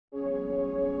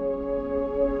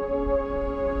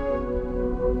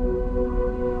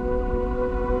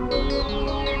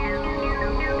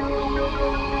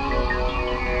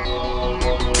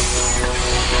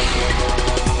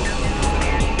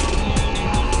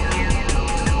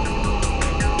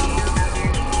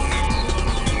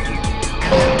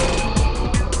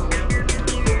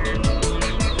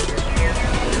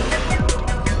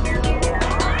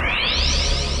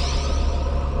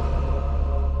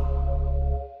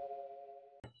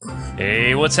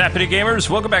Hey, what's happening, gamers?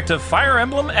 Welcome back to Fire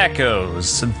Emblem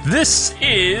Echoes. This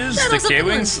is the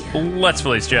Kwings Let's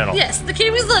Plays channel. Yes, the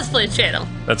Kwings Let's Plays channel.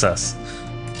 That's us.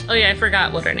 Oh yeah, I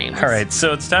forgot what her name is. Alright,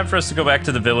 so it's time for us to go back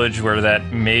to the village where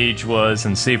that mage was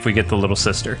and see if we get the little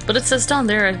sister. But it says down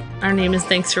there, our name is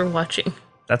Thanks for Watching.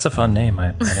 That's a fun name.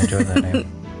 I enjoy that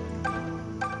name.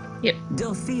 Yep.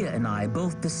 Delphia and I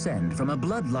both descend from a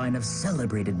bloodline of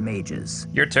celebrated mages.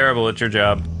 You're terrible at your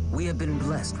job. We have been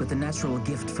blessed with a natural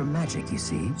gift for magic, you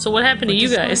see. So what happened to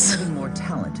you guys? Having more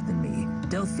talent than me,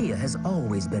 Delphia has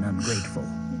always been ungrateful.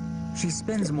 She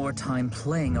spends more time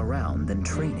playing around than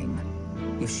training.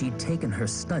 If she'd taken her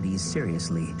studies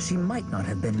seriously, she might not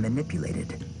have been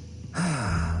manipulated.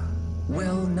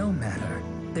 Well, no matter.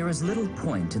 There is little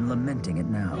point in lamenting it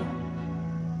now.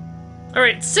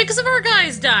 Alright, 6 of our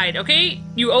guys died, okay?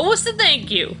 You owe us a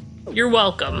thank you. You're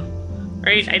welcome.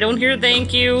 Right? I don't hear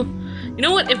thank you. You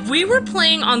know what? If we were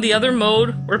playing on the other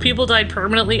mode where people died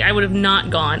permanently, I would have not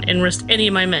gone and risked any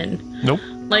of my men. Nope.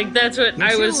 Like, that's what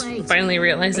I was finally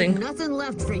realizing. Ain't nothing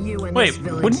left for you in Wait, this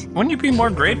village. wouldn't you be more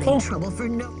grateful? Trouble for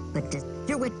but just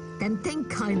do it and think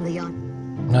kindly on.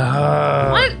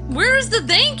 What? Where is the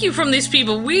thank you from these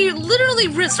people? We literally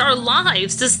risked our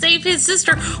lives to save his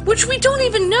sister, which we don't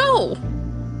even know.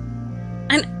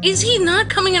 And is he not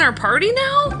coming in our party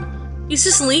now? He's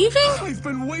just leaving? I've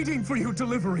been waiting for you,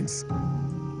 Deliverance.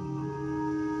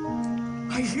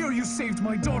 I hear you saved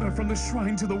my daughter from the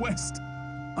shrine to the west.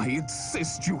 I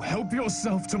insist you help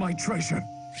yourself to my treasure.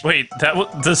 Wait, that was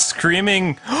the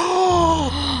screaming.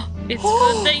 It's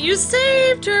good that you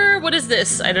saved her. What is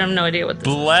this? I have no idea what this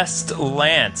is. Blessed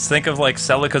lance. Think of like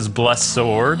Celica's blessed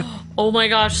sword. Oh my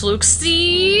gosh, Luke.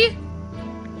 See?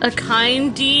 A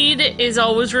kind deed is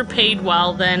always repaid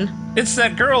well then. It's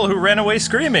that girl who ran away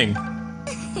screaming.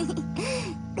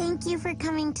 Thank you for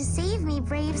coming to save me,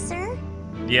 brave sir.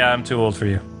 Yeah, I'm too old for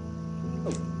you.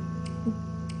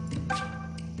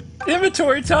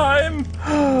 Inventory time!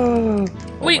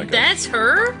 Wait, that's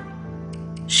her?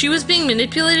 She was being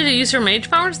manipulated to use her mage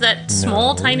powers? That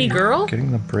small, tiny girl?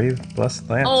 Getting the brave blessed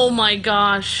lance. Oh my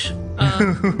gosh.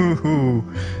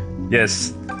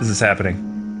 Yes, this is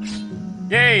happening.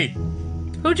 Yay!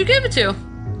 Who'd you give it to?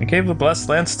 I gave the blessed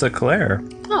lance to Claire.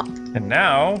 Oh. And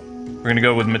now, we're gonna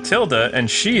go with Matilda, and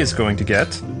she is going to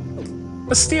get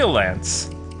a steel lance.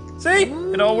 See?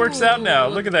 It all works out now.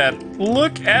 Look at that.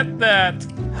 Look at that.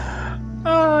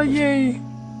 Oh, yay.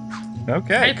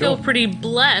 Okay, I feel pretty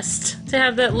blessed to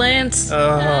have that lance.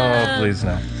 Oh, please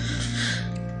no.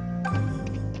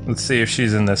 Let's see if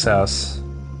she's in this house.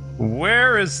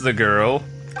 Where is the girl?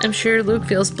 I'm sure Luke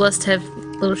feels blessed to have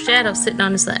little Shadow sitting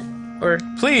on his lap. Or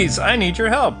please, I need your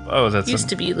help. Oh, that's used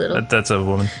to be little. That's a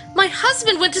woman. My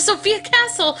husband went to Sophia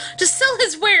Castle to sell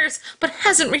his wares, but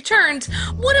hasn't returned.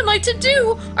 What am I to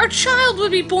do? Our child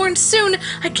will be born soon.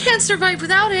 I can't survive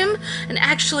without him. And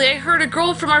actually, I heard a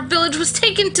girl from our village was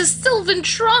taken to Sylvan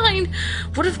Shrine.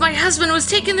 What if my husband was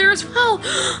taken there as well?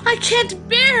 I can't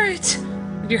bear it.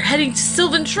 If you're heading to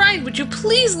Sylvan Shrine, would you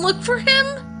please look for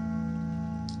him?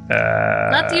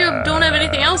 Not that you don't have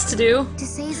anything else to do.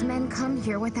 Desai's men come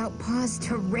here without pause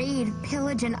to raid,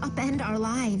 pillage, and upend our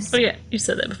lives. Oh yeah, you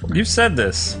said that before. You said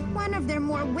this. One of their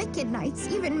more wicked knights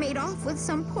even made off with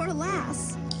some poor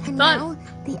lass. And now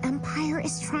the Empire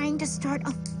is trying to start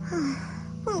a...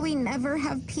 Will we never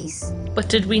have peace? But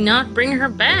did we not bring her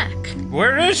back?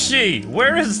 Where is she?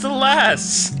 Where is the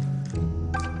lass?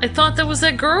 I thought that was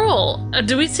that girl.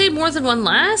 Did we say more than one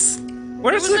lass?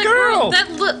 Where's the girl?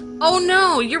 Oh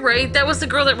no, you're right. That was the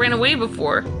girl that ran away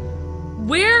before.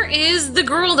 Where is the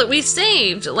girl that we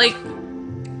saved? Like,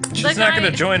 she's not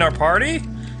gonna join our party?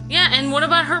 Yeah, and what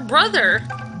about her brother?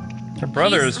 Her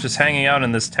brother is just hanging out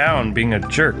in this town being a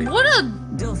jerk. What a...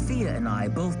 Delphia and I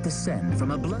both descend from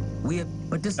a blood...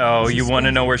 Oh, you want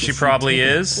to know where she probably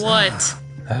is? What?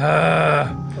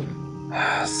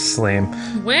 Lame.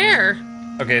 Where?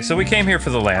 Okay, so we came here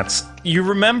for the lance. You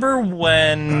remember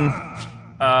when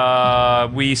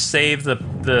we saved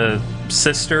the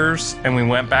sisters and we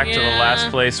went back to the last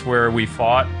place where we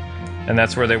fought, and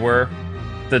that's where they were?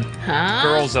 The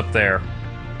girls up there.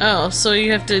 Oh, so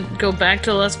you have to go back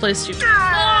to the last place you...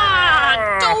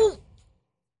 Ah! Don't!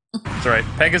 That's right.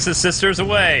 Pegasus sisters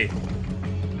away.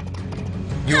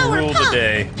 You rule the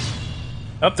day.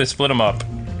 Oh, they split them up.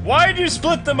 Why'd you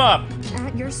split them up?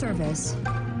 At your service.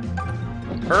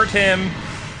 Hurt him.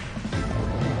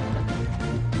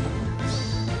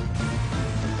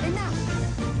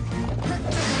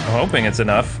 I'm hoping it's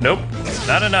enough. Nope,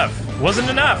 not enough. Wasn't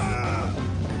enough.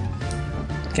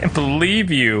 Can't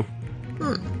believe you.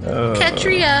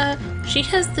 Katria, she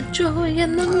has the joy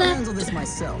and the I'll laughter. handle this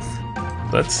myself.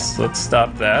 Let's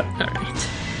stop that. All right.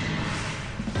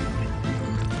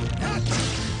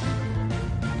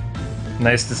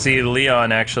 Nice to see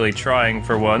Leon actually trying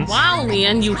for once. Wow,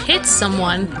 Leon, you hit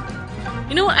someone.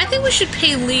 You know what? I think we should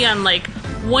pay Leon like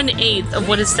 1/8 of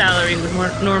what his salary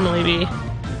would normally be.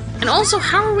 And also,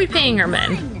 how are we paying our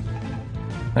men?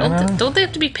 Don't they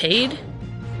have to be paid?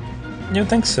 You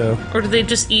think so? Or do they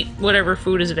just eat whatever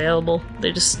food is available?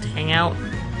 They just hang out?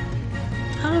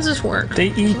 How does this work?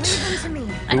 They eat.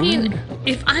 I mean,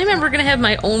 if I'm ever gonna have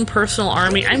my own personal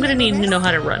army, I'm gonna need to know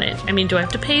how to run it. I mean, do I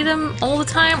have to pay them all the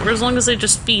time? Or as long as I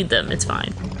just feed them, it's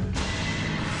fine?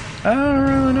 I don't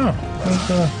really know.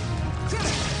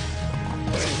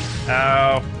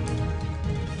 Ow.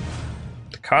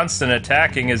 The constant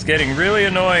attacking is getting really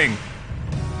annoying.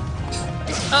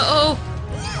 Uh-oh.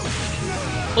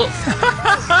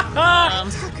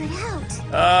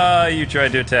 You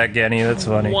tried to attack Genny, that's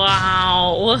funny.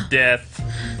 Wow. Death.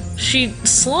 She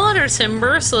slaughters him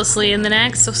mercilessly and then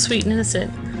acts so sweet and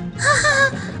innocent.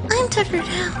 Haha, I'm tuckered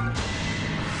out.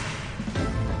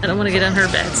 I don't want to get on her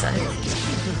bad side.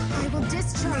 I will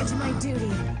discharge my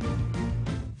duty.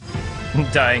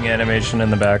 Dying animation in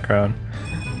the background.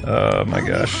 Oh my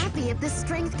gosh. I'll be happy if this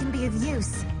strength can be of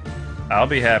use. I'll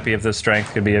be happy if this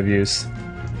strength could be of use.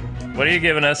 What are you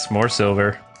giving us? More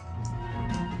silver.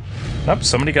 Oh,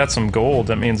 somebody got some gold.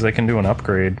 That means they can do an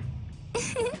upgrade.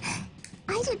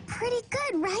 I did pretty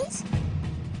good, right?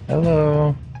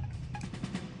 Hello.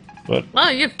 What? Wow,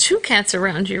 you have 2 cats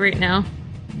around you right now.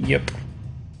 Yep.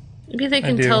 Maybe they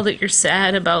can tell that you're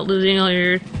sad about losing all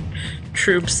your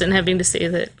troops and having to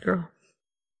save that girl.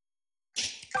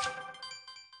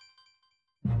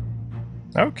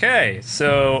 Okay,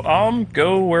 so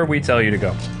go where we tell you to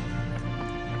go.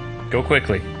 Go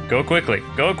quickly. Go quickly.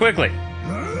 Go quickly.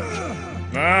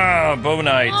 Ah, bow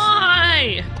knight.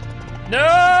 Why? No!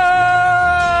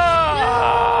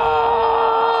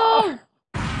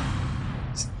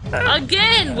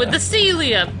 Again with the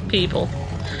Celica people.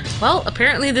 Well,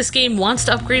 apparently this game wants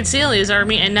to upgrade Celia's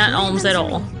army and not Alm's at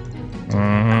all.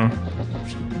 Mm-hmm.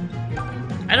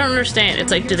 I don't understand.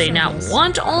 It's like, do they not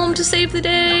want Alm to save the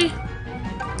day?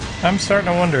 I'm starting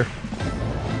to wonder.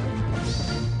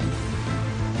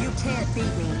 You can't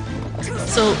beat me.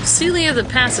 So, Celica the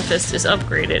pacifist is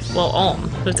upgraded, while Alm,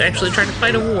 who's actually trying to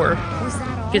fight a war,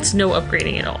 gets no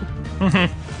upgrading at all.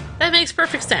 That makes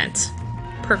perfect sense.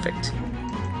 Perfect.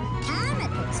 I'm at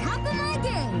the top of my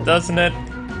game. Doesn't it?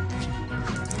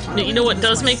 You know what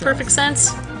does make perfect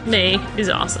sense? May is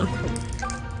awesome.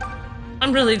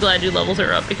 I'm really glad you leveled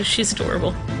her up because she's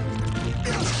adorable.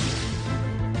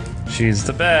 She's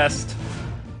the best.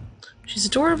 She's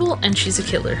adorable and she's a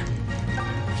killer.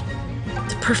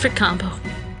 It's a perfect combo.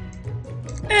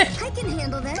 I can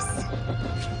handle this.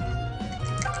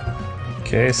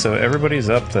 Okay, so everybody's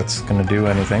up that's gonna do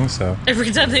anything, so...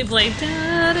 Every time they play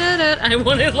da, da, da, I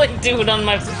want to like do it on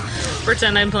my...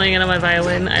 Pretend I'm playing it on my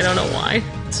violin. I don't know why.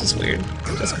 It's just weird.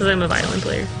 Just because I'm a violin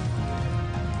player.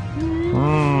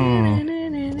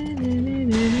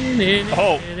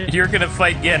 Oh, you're gonna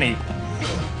fight Genny.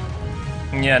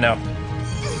 Yeah, no.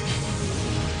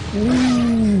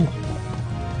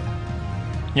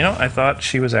 You know, I thought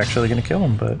she was actually gonna kill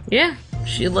him, but... Yeah,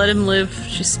 she let him live.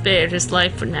 She spared his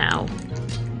life for now.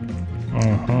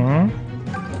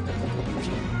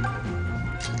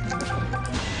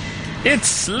 It's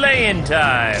slaying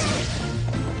time!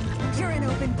 You're an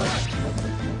open book.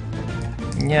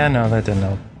 Yeah, no, that didn't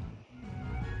help.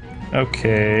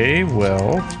 Okay,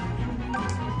 well...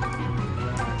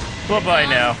 Bye-bye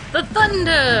now. The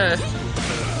thunder!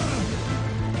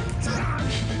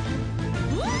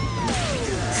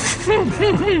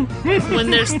 When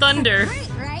there's thunder,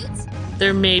 Right?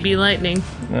 there may be lightning.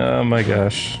 Oh my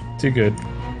gosh. Too good.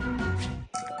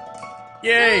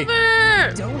 Yay!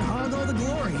 Silver! Don't hog all the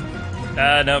glory.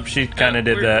 Nope, she kinda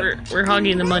did that. We're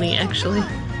hogging the money, actually.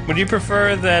 Would you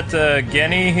prefer that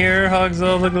Genny here hogs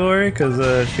all the glory?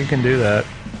 Because she can do that.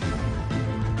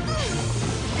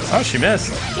 Oh, she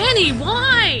missed. Kenny,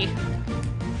 why?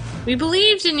 We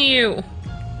believed in you.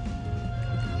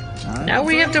 Now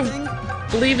we have to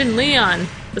believe in Leon.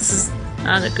 This is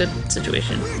not a good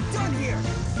situation.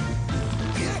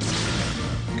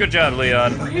 Good job,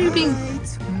 Leon. Why are you being...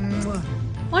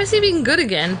 Why is he being good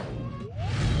again?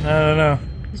 I don't know.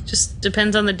 It just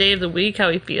depends on the day of the week how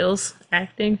he feels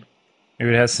acting.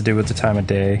 Maybe it has to do with the time of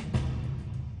day.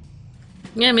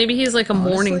 Yeah, maybe he's like a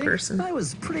morning Honestly, person. I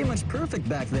was pretty much perfect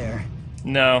back there.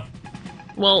 No.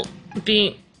 Well,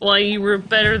 you were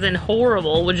better than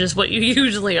horrible, which is what you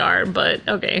usually are, but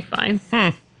okay, fine.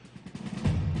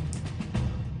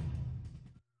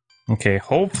 Okay,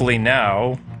 hopefully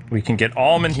now we can get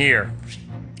Almond here.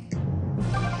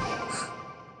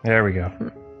 There we go.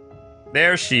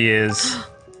 There she is.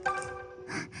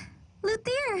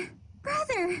 Luthier, brother.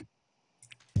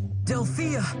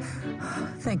 Delphia!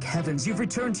 Thank heavens you've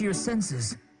returned to your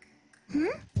senses.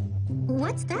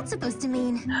 What's that supposed to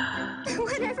mean?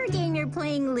 Whatever game you're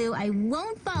playing, Lou, I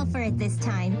won't fall for it this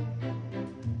time.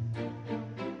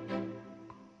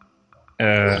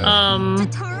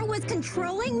 Tatara was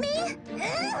controlling me?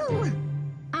 Ew!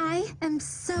 I am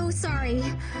so sorry.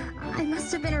 I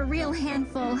must have been a real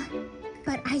handful.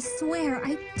 But I swear,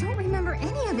 I don't remember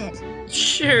any of it.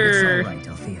 Sure. It's all right,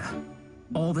 Delphia.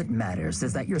 All that matters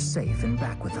is that you're safe and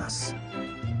back with us.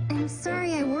 I'm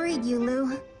sorry I worried you,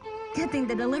 Lou. Good thing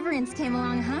the Deliverance came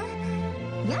along, huh?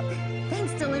 Yep,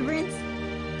 thanks, Deliverance.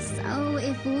 So,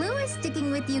 if Lou is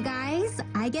sticking with you guys,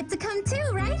 I get to come too,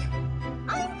 right?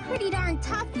 I'm pretty darn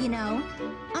tough, you know.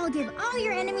 I'll give all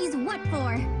your enemies what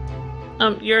for.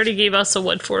 You already gave us a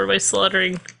what for by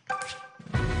slaughtering.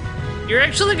 You're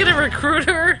actually gonna recruit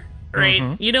her?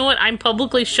 Right. You know what? I'm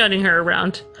publicly shutting her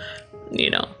around. You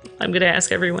know, I'm gonna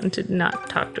ask everyone to not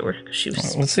talk to her. She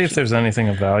was, let's see if there's anything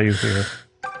of value here.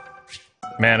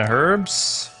 Mana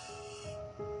herbs?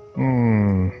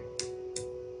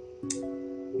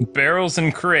 Barrels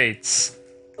and crates.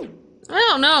 I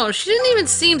don't know. She didn't even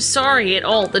seem sorry at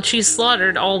all that she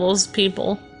slaughtered all those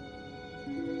people.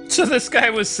 So this guy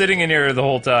was sitting in here the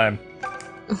whole time.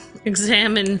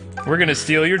 Examine. We're gonna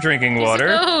steal your drinking water.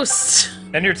 He's a ghost.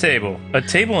 And your table. A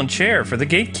table and chair for the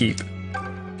gatekeep.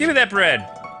 Give me that bread.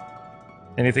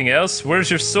 Anything else? Where's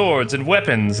your swords and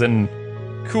weapons and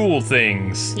cool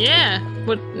things? Yeah.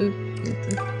 What?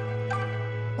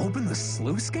 Open the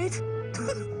sluice gate?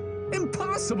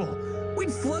 Impossible!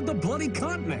 We'd flood the bloody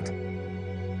continent.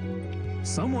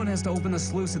 Someone has to open the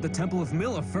sluice at the Temple of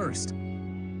Mila first.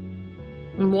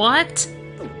 What?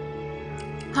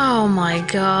 Oh my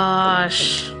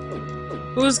gosh.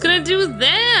 Who's gonna do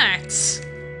that?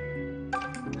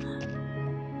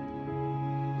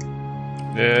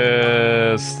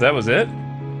 Yes, that was it?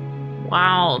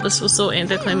 Wow, this was so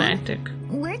anticlimactic.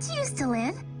 Where do you used to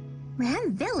live?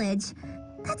 Ram Village?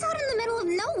 That's out in the middle of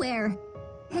nowhere.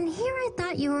 And here I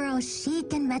thought you were all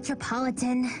chic and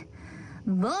metropolitan.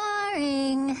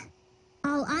 Boring.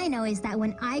 All I know is that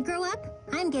when I grow up,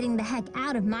 I'm getting the heck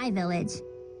out of my village.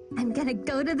 I'm gonna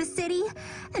go to the city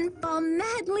and fall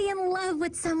madly in love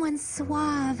with someone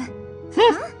suave.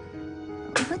 Huh?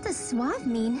 What does suave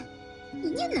mean?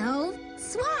 You know,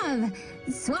 suave.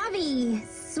 Suave.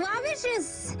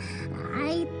 Suavicious.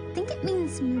 I think it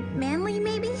means manly,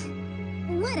 maybe?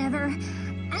 Whatever.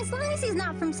 As long as he's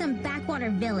not from some backwater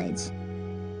village.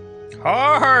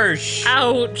 Harsh!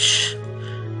 Ouch.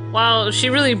 Wow, she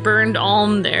really burned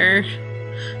Alm there.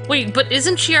 Wait, but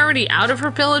isn't she already out of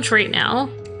her village right now?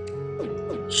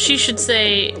 She should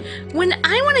say, when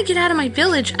I want to get out of my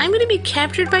village, I'm going to be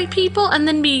captured by people and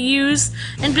then be used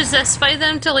and possessed by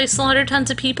them till I slaughter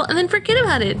tons of people and then forget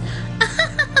about it.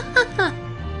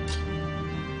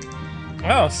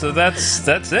 Oh, so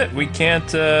that's it. We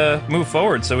can't move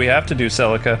forward, so we have to do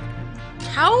Celica.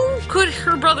 How could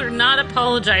her brother not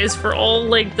apologize for all,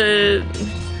 like, the...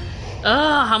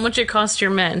 how much it cost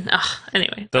your men.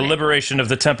 Anyway. The liberation of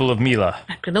the Temple of Mila.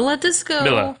 I'm gonna let this go.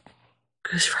 Mila.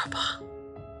 Goose Robba.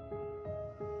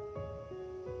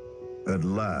 At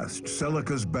last,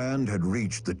 Celica's band had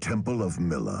reached the Temple of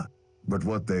Mila. But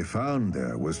what they found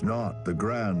there was not the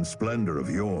grand splendor of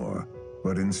yore,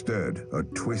 but instead a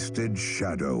twisted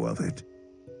shadow of it.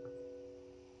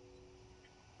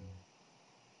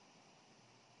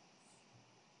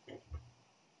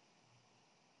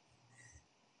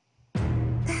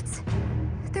 That's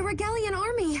the Regalian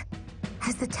army.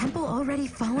 Has the temple already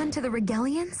fallen to the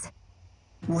Regalians?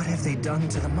 What have they done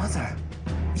to the mother?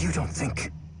 You don't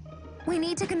think... We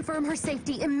need to confirm her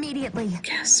safety immediately.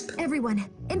 Gasp. Everyone,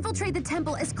 infiltrate the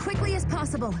temple as quickly as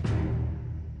possible.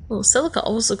 Oh, Celica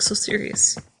always looks so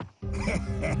serious.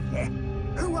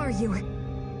 Who are you?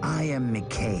 I am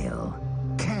Mikhail,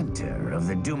 cantor of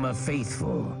the Duma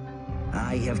faithful.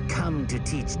 I have come to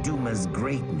teach Duma's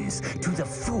greatness to the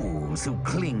fools who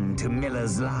cling to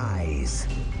Mila's lies.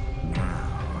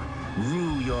 Now,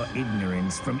 rue your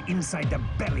ignorance from inside the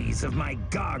bellies of my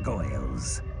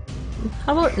gargoyles.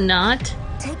 How about not?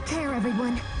 Take care,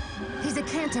 everyone. He's a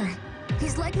cantor.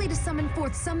 He's likely to summon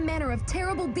forth some manner of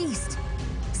terrible beast.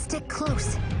 Stick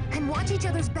close and watch each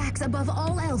other's backs above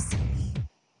all else.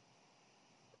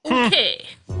 Okay.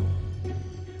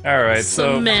 Alright,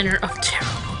 so... Some manner of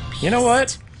terrible beast. You know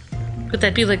what? Could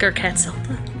that be like our cat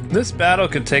Zelda? This battle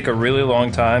could take a really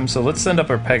long time, so let's send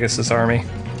up our Pegasus army.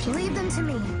 Leave them to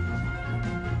me.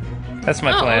 That's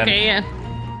my plan. Okay, yeah.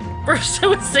 First I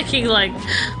was thinking, like,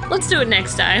 let's do it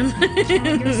next time.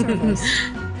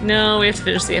 No, we have to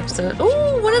finish the episode.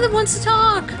 Ooh, one of them wants to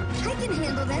talk. I can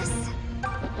handle this.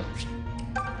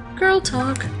 Girl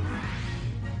talk.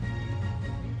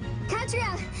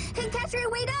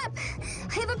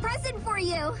 question for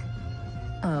you.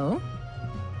 Oh?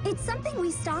 It's something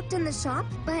we stocked in the shop,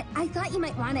 but I thought you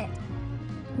might want it.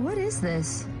 What is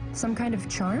this? Some kind of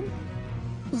charm?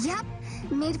 Yep,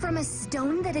 made from a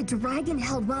stone that a dragon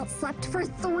held while it slept for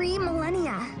 3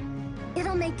 millennia.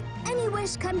 It'll make any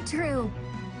wish come true.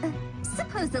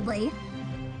 Supposedly.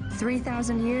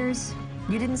 3,000 years?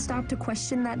 You didn't stop to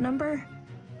question that number?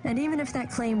 And even if that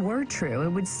claim were true, it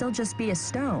would still just be a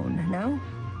stone, no?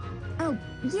 Oh,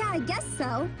 yeah, I guess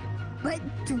so. But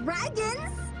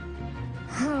dragons?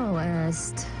 Oh,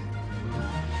 Est.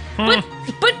 But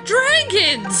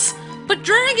dragons! But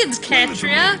dragons,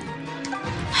 Katria!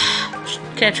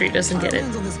 Katria doesn't get it.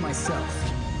 Handle this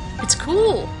myself. It's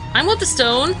cool. I want the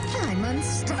stone. I'm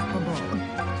unstoppable.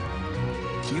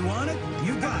 You want it?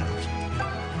 You got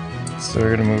it. So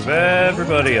we're gonna move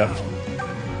everybody up.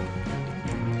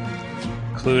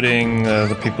 Including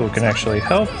the people who can actually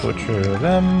help, which are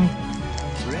them.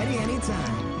 Ready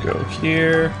anytime. Go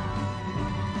here.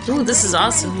 Ooh, this is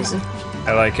awesome music.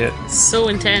 I like it. So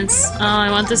intense. Oh, I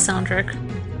want this soundtrack.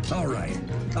 All right,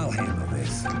 I'll handle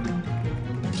this.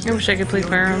 I wish I could play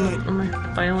Fire Emblem on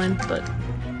my violin, but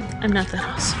I'm not that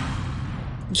awesome.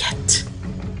 Yet.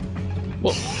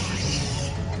 Whoa.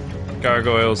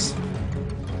 Gargoyles.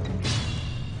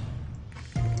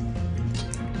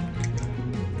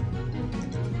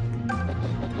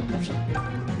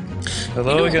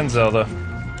 Hello again, Zelda.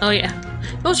 Oh yeah.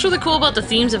 What's really cool about the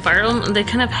themes of Fire Emblem, they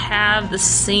kind of have the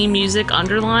same music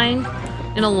underlying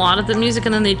in a lot of the music,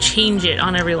 and then they change it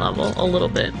on every level a little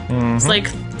bit. It's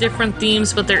like different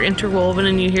themes, but they're interwoven,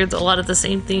 and you hear a lot of the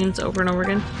same themes over and over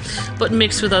again. But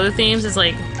mixed with other themes, it's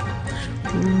like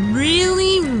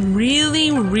really,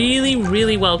 really, really,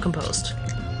 really well composed.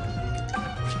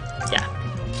 Yeah.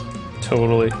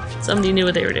 Totally. Somebody knew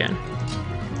what they were doing.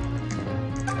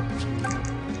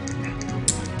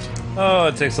 Oh,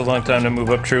 it takes a long time to move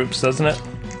up troops, doesn't it?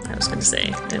 I was gonna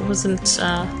say, it wasn't,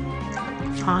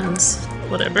 Hans,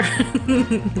 whatever.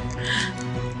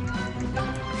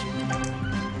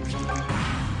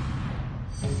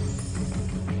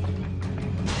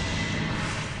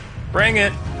 Bring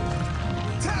it!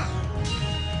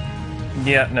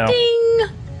 Yeah, no. Ding!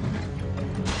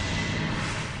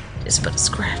 It's but a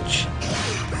scratch.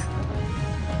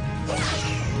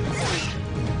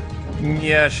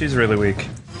 Yeah, she's really weak.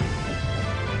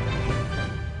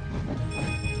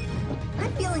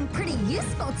 I'm feeling pretty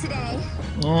useful today.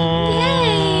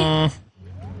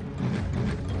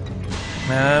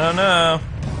 I don't know.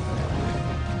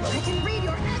 I can read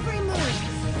your every move.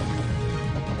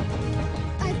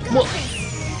 I've got Whoa.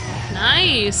 this.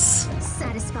 Nice!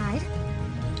 Satisfied?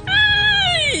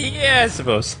 Yeah, I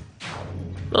suppose.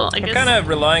 Well, I I'm guess... kind of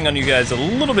relying on you guys a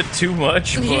little bit too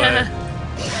much, but... Yeah.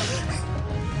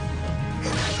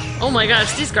 Oh my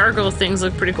gosh, these gargoyle things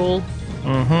look pretty cool.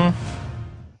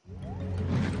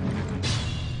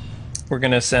 We're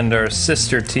gonna send our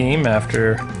sister team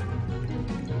after...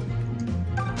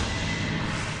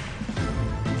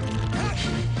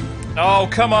 Oh,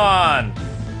 come on!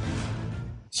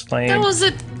 It's playing. That was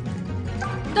it.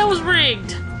 That was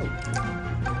rigged.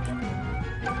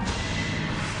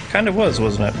 Kind of was,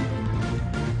 wasn't it?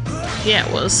 Yeah,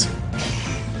 it was.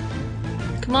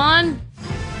 Come on,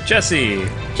 Jesse!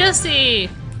 Jesse!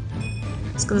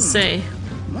 I was gonna say.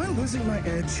 Am I losing my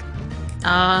edge?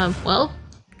 Well,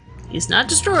 he's not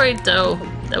destroyed, though.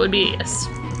 That would be a yes.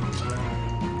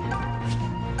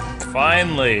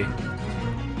 Finally!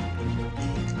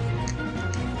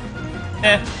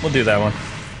 We'll do that one.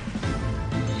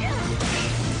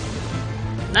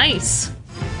 Nice.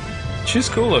 She's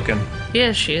cool looking.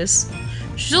 Yeah, she is.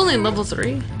 She's only level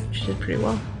 3. She did pretty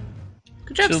well.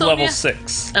 Good job, She's Sylvia. level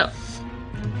 6. Oh.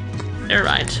 Never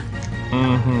mind.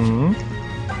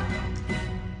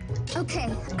 Okay,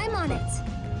 I'm on it.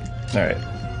 Alright.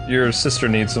 Your sister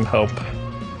needs some help.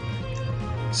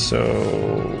 So...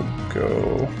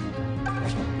 go...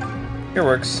 Here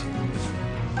works.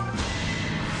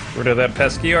 Rid of that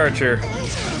pesky archer.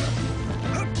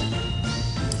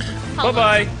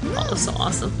 Bye-bye! Oh, that's so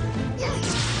awesome.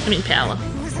 I mean, Pala.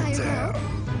 Was I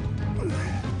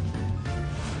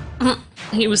wrong?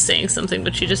 He was saying something,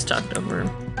 but she just talked over him.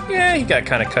 Yeah, he got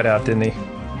kind of cut out, didn't he?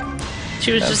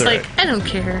 She was That's just all like, right. I don't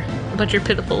care about your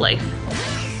pitiful life.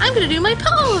 I'm gonna do my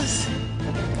pose!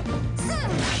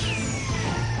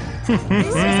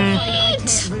 I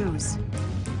can't lose.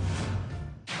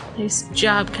 Nice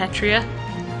job, Katria.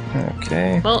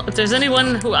 Okay. Well, if there's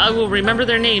anyone who I will remember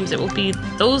their names, it will be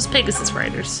those Pegasus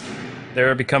Riders.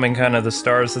 They're becoming kind of the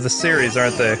stars of the series,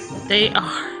 aren't they? They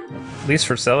are. At least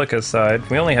for Celica's side.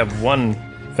 We only have one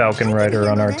Falcon Rider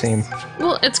on our team.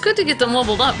 Well, it's good to get them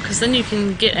leveled up, because then you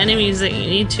can get enemies that you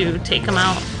need to take them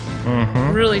out.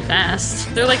 Really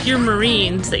fast. They're like your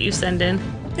Marines that you send in.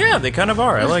 Yeah, they kind of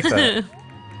are. I like that.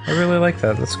 I really like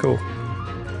that. That's cool.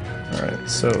 Alright,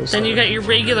 so... Then you got your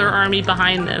regular army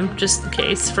behind them, just in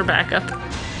case, for backup.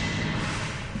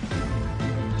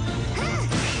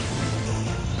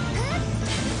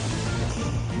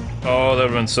 Oh, that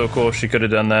would have been so cool if she could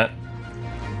have done that.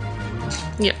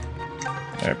 Yep.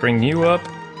 Alright, bring you up.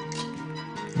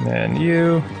 And then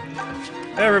you.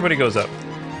 Everybody goes up.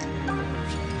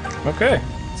 Okay,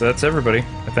 so that's everybody,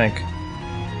 I think.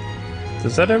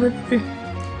 Is that everybody?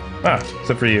 Ah,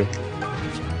 except for you.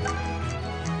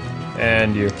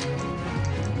 And you.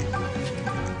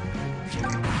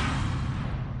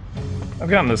 I've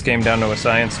gotten this game down to a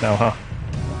science now, huh?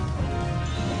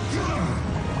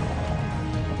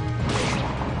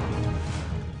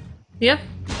 Yep.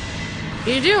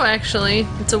 You do, actually.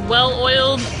 It's a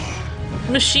well-oiled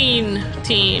machine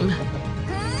team.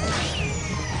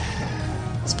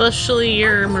 Especially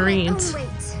your Marines.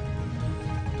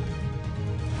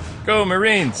 Go,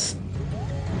 Marines!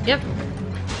 Yep.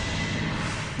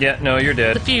 Yeah, no, you're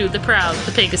dead. The few, the proud,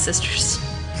 the Pegasisters.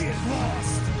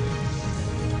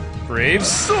 Brave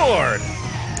sword!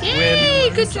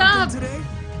 Yay! Good job!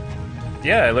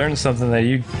 Yeah, I learned something that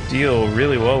you deal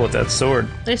really well with that sword.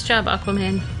 Nice job,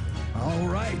 Aquaman. All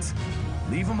right,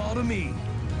 leave them all to me.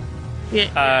 Yeah.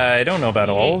 I don't know about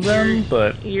all of them,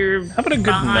 but You're how about a good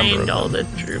number behind of all them?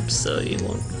 the troops, so you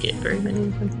won't get very many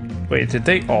of them. Wait, did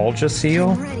they all just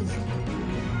heal?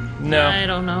 No. I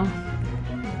don't know.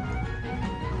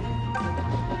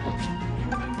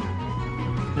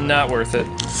 Not worth it.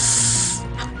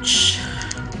 Ouch.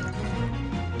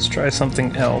 Let's try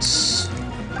something else.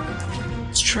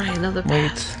 Let's try another Wait.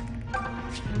 path.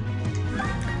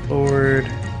 Forward.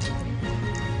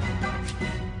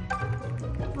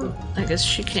 I guess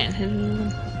she can't hit any of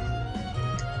them.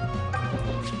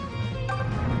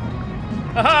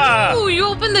 Aha! Oh, you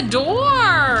opened the door!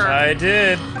 I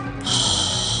did.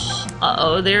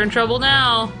 Uh-oh, they're in trouble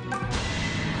now.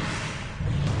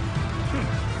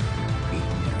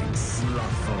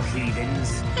 Slothful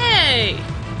heathens. Hey!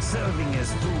 Serving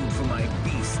as food for my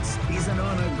beasts is an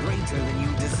honor greater than you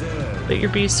deserve. But your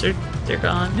beasts they're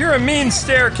gone. You're a mean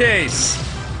staircase.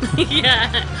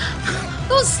 Yeah.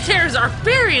 Those stairs are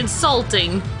very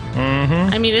insulting.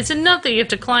 Mm-hmm. I mean, it's enough that you have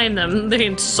to climb them. They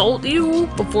insult you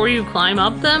before you climb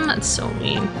up them? That's so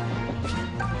mean.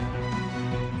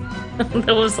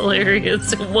 That was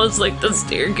hilarious. It was like the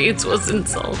staircase was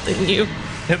insulting you.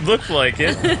 It looked like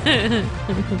it.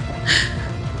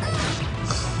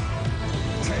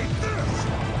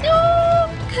 No!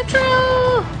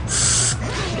 Control!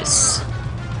 Yes.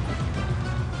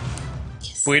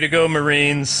 Way to go,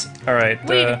 Marines. Alright,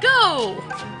 Way to go!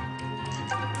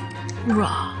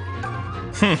 Raw.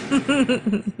 Thank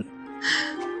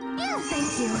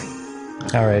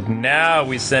you. Alright, now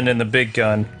we send in the big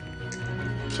gun.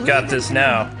 Got this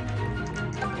now.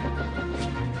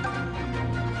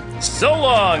 So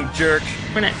long, jerk!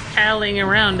 We're not palling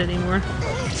around anymore.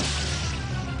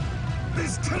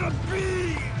 This cannot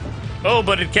be! Oh,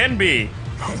 but it can be.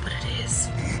 Oh, but it is.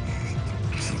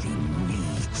 Killing me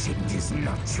changes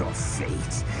not your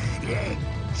fate. It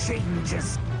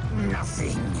changes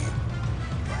nothing.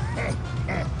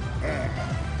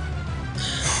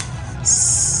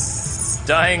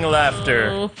 Dying laughter.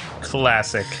 Oh.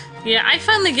 Classic. Yeah, I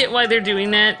finally get why they're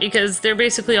doing that, because they're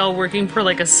basically all working for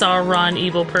like a Sauron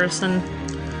evil person.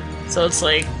 So it's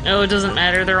like, oh, it doesn't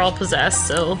matter, they're all possessed,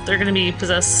 so they're gonna be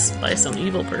possessed by some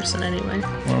evil person anyway.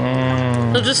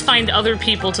 They'll just find other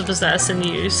people to possess and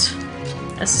use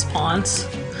as pawns.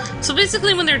 So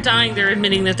basically when they're dying, they're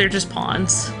admitting that they're just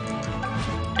pawns.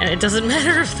 And it doesn't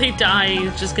matter if they die,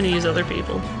 he's just gonna use other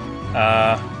people.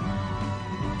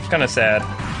 Kinda sad.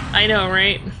 I know,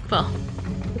 right? Well,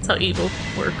 that's how evil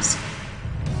works.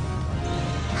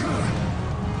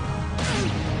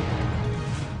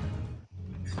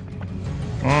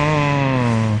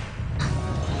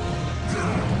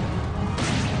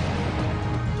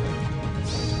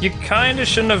 You kinda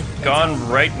shouldn't have gone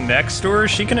right next to her.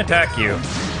 She can attack you.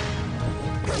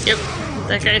 Yep,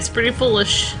 that guy's pretty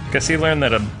foolish. Guess he learned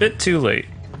that a bit too late.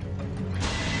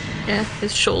 Yeah,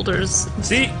 his shoulders.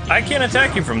 See, I can't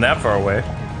attack you from that far away.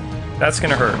 That's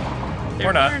gonna hurt. They're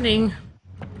Or not. learning.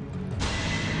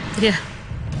 Yeah.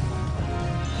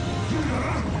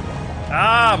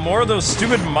 Ah, more of those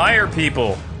stupid mire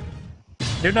people.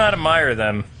 Do not admire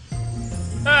them.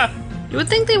 Ah, You would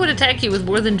think they would attack you with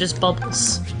more than just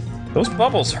bubbles. those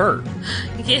bubbles hurt.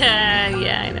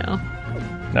 Yeah, I know.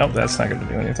 Nope, that's not gonna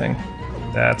do anything.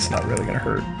 That's not really gonna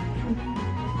hurt.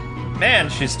 Man,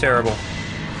 she's terrible.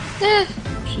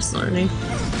 She's learning.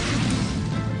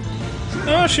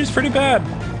 Oh, she's pretty bad.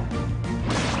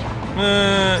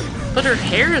 But her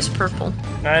hair is purple.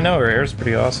 I know, her hair's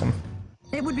pretty awesome.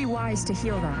 It would be wise to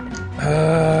heal that.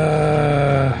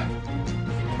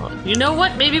 You know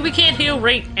what? Maybe we can't heal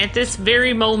right at this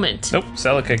very moment. Nope,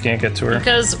 Celica can't get to her.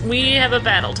 Because we have a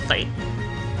battle to fight.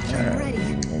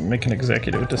 Make an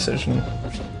executive decision.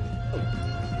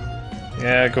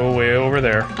 Yeah, go way over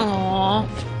there. Aww.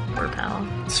 Poor pal.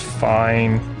 It's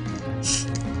fine.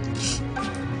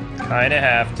 Kinda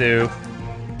have to.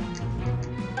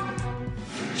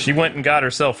 She went and got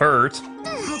herself hurt.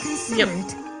 Yep.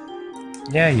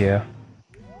 Yeah.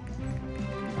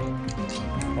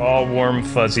 All warm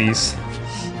fuzzies.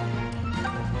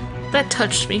 That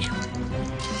touched me.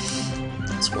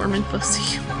 It's warm and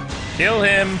fuzzy. Kill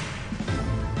him!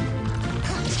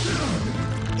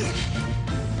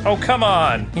 Oh, come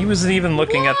on! He wasn't even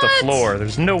looking at the floor.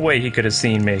 There's no way he could have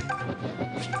seen me.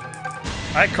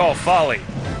 I call folly.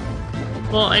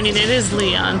 Well, I mean, it is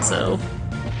Leon, so...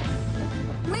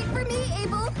 Wait for me,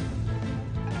 Abel.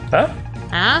 Huh?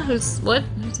 Ah? What?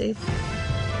 Who's Abel?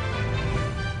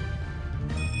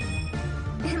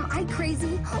 Am I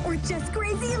crazy or just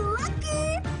crazy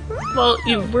lucky? Well,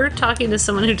 we're talking to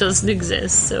someone who doesn't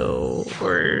exist, so...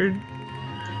 Or...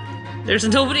 There's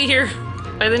nobody here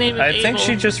by the name of Abel. I think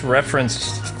she just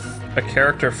referenced a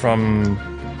character from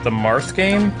the Marth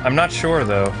game? I'm not sure,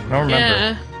 though. I don't remember.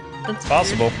 Yeah, that's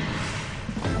possible.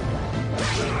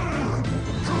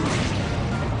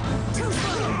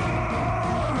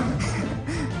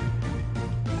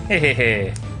 Weird.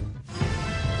 Hey.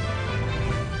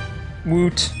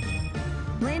 Woot.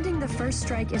 Landing the first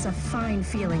strike is a fine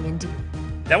feeling indeed.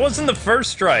 That wasn't the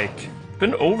first strike.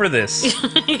 Been over this.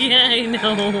 Yeah, I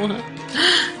know.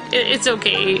 It's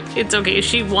okay. It's okay.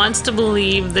 She wants to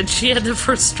believe that she had the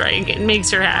first strike. It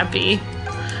makes her happy.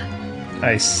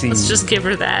 I see. Let's just give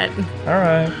her that.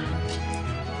 Alright.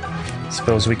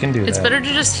 Suppose we can do that. It's better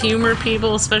to just humor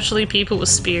people, especially people with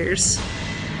spears.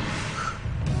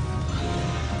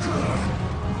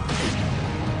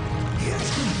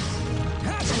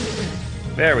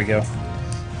 There we go.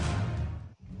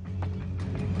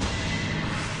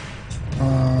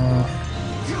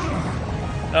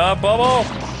 Bubble!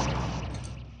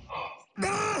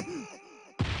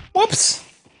 Whoops!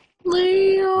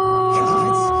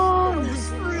 Leon! It was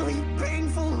really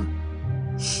painful.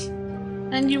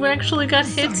 And you actually got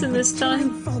hits in this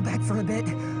time. Fall back for a bit.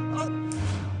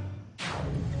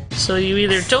 So you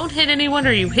either don't hit anyone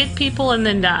or you hit people and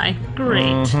then die.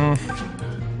 Great.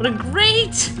 What a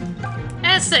great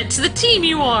asset to the team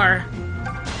you are!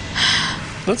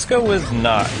 Let's go with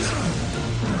not.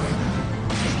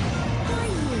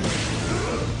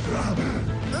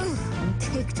 I'm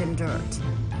kicked in dirt.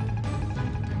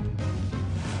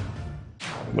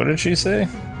 What did she say?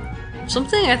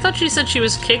 Something? I thought she said she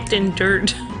was kicked in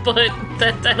dirt, but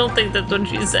I don't think that's what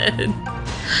she said.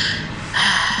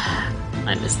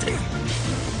 I missed it.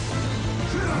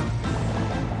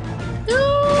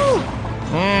 No!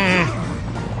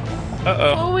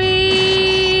 Uh-oh.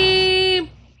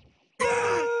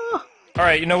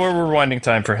 Alright, you know what? We're winding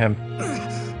time for him.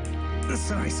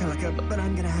 Sorry, Celica, but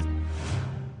I'm gonna have...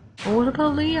 What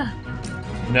about Leah?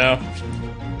 No.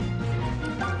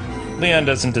 Leon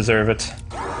doesn't deserve it.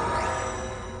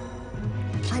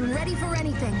 I'm ready for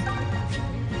anything.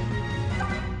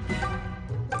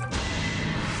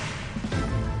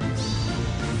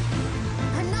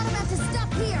 I'm not about to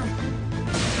stop here.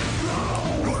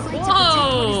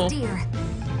 Whoa!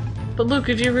 But Luke,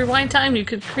 if you rewind time, you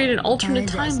could create an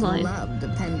alternate I just timeline. love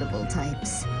dependable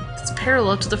types. It's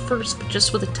parallel to the first, but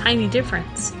just with a tiny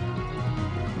difference.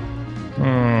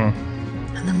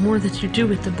 And the more that you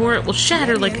do it, the more it will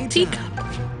shatter like a teacup.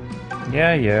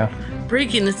 Yeah.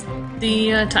 Breaking the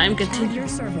time At your continuum.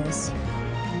 service.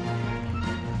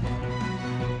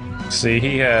 See,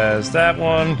 he has that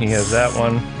one, he has that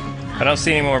one. I don't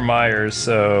see any more Myers,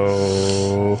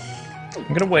 so...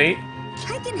 I'm gonna wait.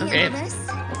 I can Okay. handle this.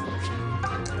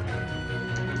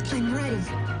 I'm ready.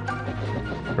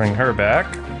 Bring her back.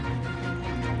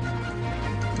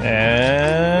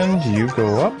 And you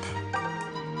go up.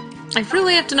 I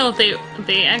really have to know if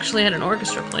they actually had an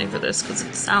orchestra playing for this, because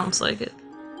it sounds like it.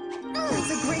 That's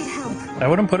a great help. I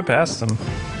wouldn't put it past them.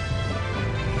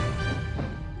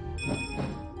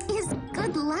 Is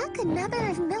good luck another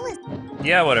of Mila's?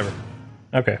 Yeah, whatever.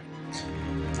 Okay.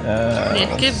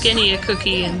 Yeah, give Genny a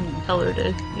cookie and tell her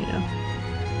to, you know.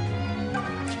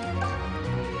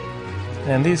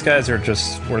 And these guys are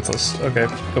just worthless. Okay,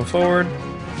 go forward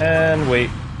and wait.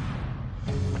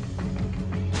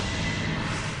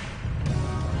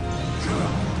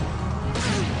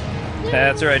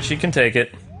 That's alright, she can take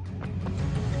it.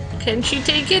 Can she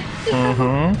take it?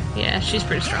 Mm-hmm. Yeah, she's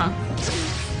pretty strong.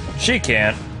 She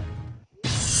can't.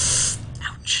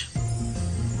 Ouch.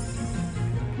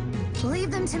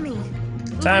 Leave them to me.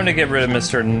 Time to get rid of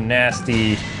Mr.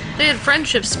 Nasty They had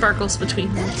friendship sparkles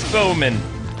between them. Bowman.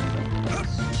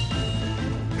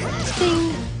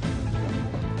 Ding.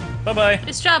 Bye-bye.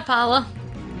 Nice job, Paula.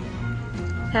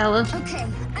 Paula. Okay,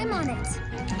 I'm on it.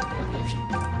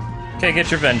 Okay,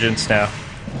 get your vengeance now.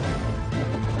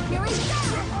 Here we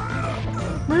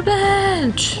go.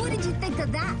 Revenge! What did you think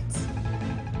of that?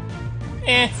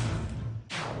 Eh.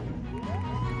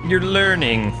 You're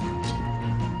learning.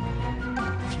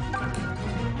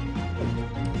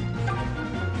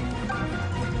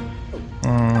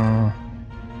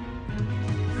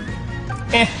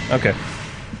 Okay.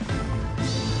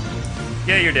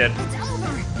 Yeah, you're dead. It's over.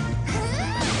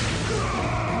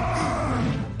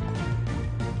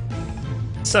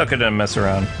 Celica didn't mess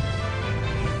around.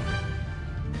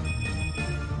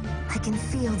 I can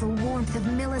feel the warmth of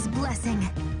Mila's blessing.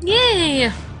 Yay!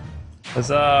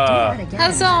 Huzzah!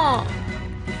 Huzzah!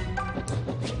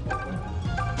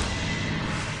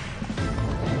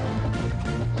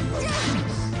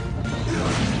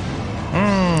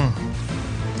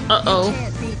 Uh-oh.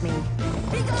 Can't beat me.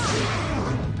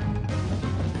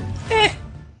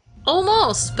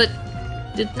 Almost, but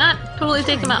did not totally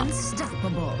take him out.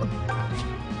 Unstoppable.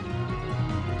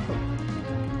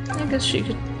 I guess she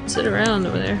could sit around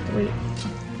over there. Wait.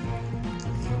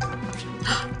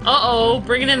 Uh-oh,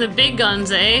 bringing in the big guns,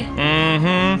 eh?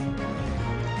 Mm-hmm.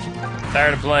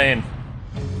 Tired of playing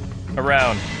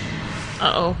around.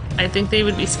 Uh-oh, I think they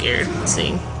would be scared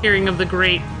hearing of the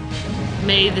great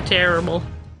May the Terrible.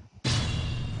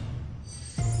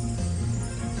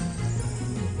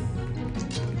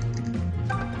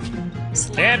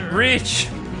 Can't reach!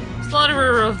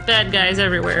 Slaughterer of bad guys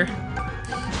everywhere.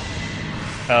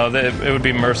 Oh, it would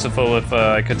be merciful if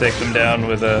I could take them down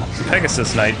with a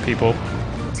Pegasus Knight, people.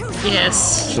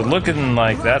 Yes. So looking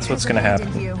like that's what's gonna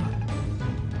happen.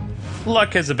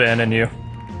 Luck has abandoned you.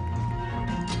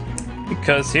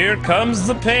 Because here comes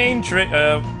the pain train.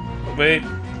 Wait.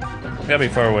 Gotta be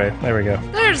far away. There we go.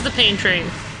 There's the pain train.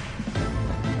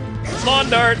 Lawn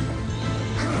dart!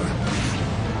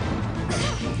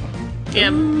 Yeah,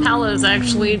 Paula's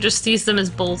actually just sees them as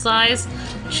bullseyes.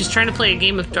 She's trying to play a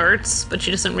game of darts, but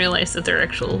she doesn't realize that they're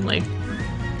actual, like,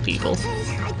 people.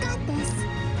 Okay, I got this.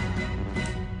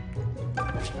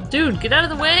 Dude, get out of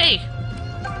the way!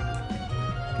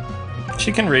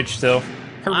 She can reach still.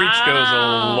 Her reach goes a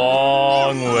Wow.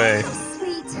 long way.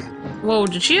 Sweet. Whoa,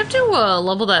 did she have to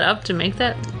level that up to make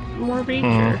that more reach?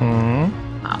 Or?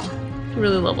 Mm-hmm. Wow, she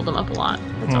really leveled them up a lot.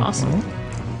 That's awesome.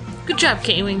 Good job,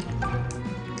 K-Wing.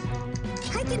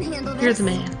 I can handle this. You're the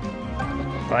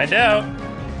man. Find out.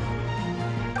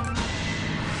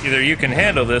 Either you can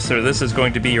handle this, or this is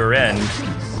going to be your end.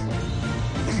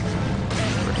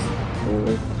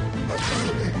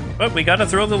 But we gotta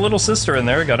throw the little sister in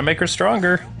there. Gotta make her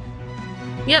stronger.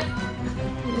 Yep.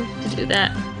 To do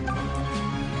that.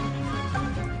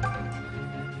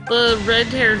 The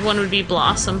red-haired one would be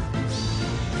Blossom.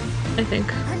 I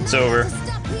think. It's over.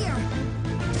 Stop here.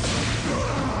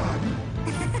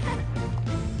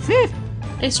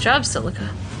 Nice job, Celica.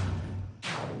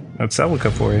 That's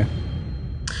Celica for you.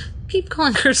 Keep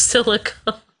calling her Celica.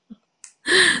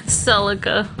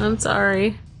 Celica. I'm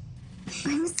sorry.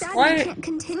 I'm sad Why- we can't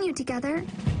continue together.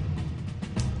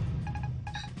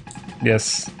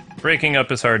 Yes. Breaking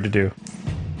up is hard to do.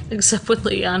 Except with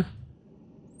Leon.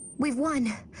 We've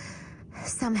won.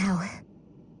 Somehow.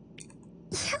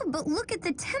 Yeah, but look at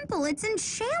the temple. It's in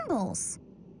shambles.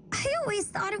 I always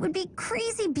thought it would be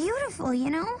crazy beautiful, you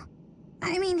know?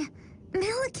 I mean,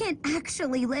 Mila can't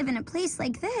actually live in a place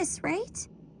like this, right?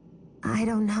 I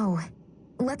don't know.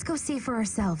 Let's go see for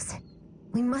ourselves.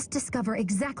 We must discover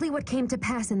exactly what came to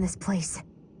pass in this place.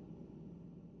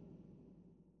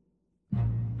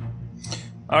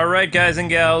 Alright, guys and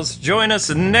gals, join us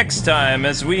next time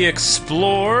as we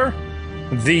explore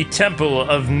the Temple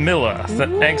of Mila.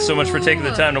 Thanks so much for taking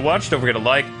the time to watch. Don't forget to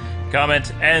like,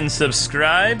 comment, and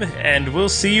subscribe. And we'll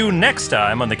see you next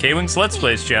time on the Kwings Let's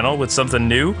Plays channel with something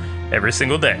new every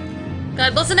single day.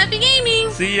 God bless and happy gaming!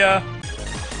 See ya!